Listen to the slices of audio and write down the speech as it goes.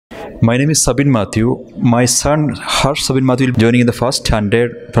My name is Saben Mathew. My son Harsh Mathew will be joining in the first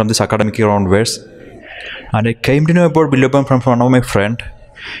standard from this academic year onwards. And I came to know about Billabong from one of my friend.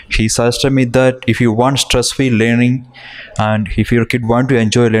 He suggested me that if you want stress-free learning and if your kid want to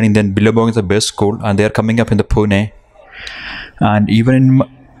enjoy learning, then Billabong is the best school, and they are coming up in the Pune. And even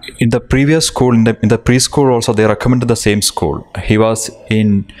in the previous school, in the preschool also, they recommended the same school. He was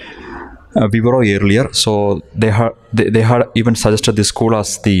in Vivaro earlier, so they had even suggested this school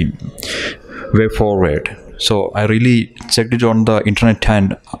as the way forward. So I really checked it on the internet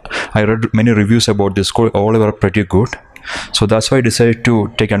and I read many reviews about this school. All were pretty good. So that's why I decided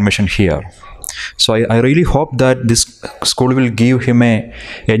to take admission here. So I really hope that this school will give him a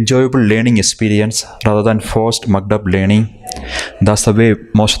enjoyable learning experience rather than forced mucked up learning. That's the way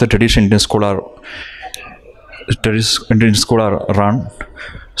most of the traditional Indian school are run.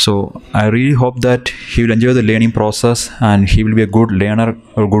 So I really hope that he will enjoy the learning process and he will be a good learner,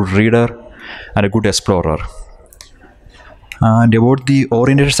 a good reader, and a good explorer. And about the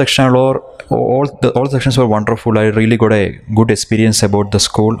orientation section, all the sections were wonderful. I really got a good experience about the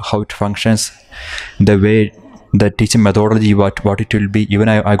school, how it functions, the way, the teaching methodology, what it will be. Even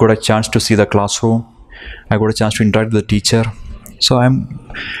I got a chance to see the classroom. I got a chance to interact with the teacher. So I'm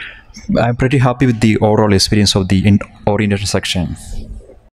pretty happy with the overall experience of the orientation section.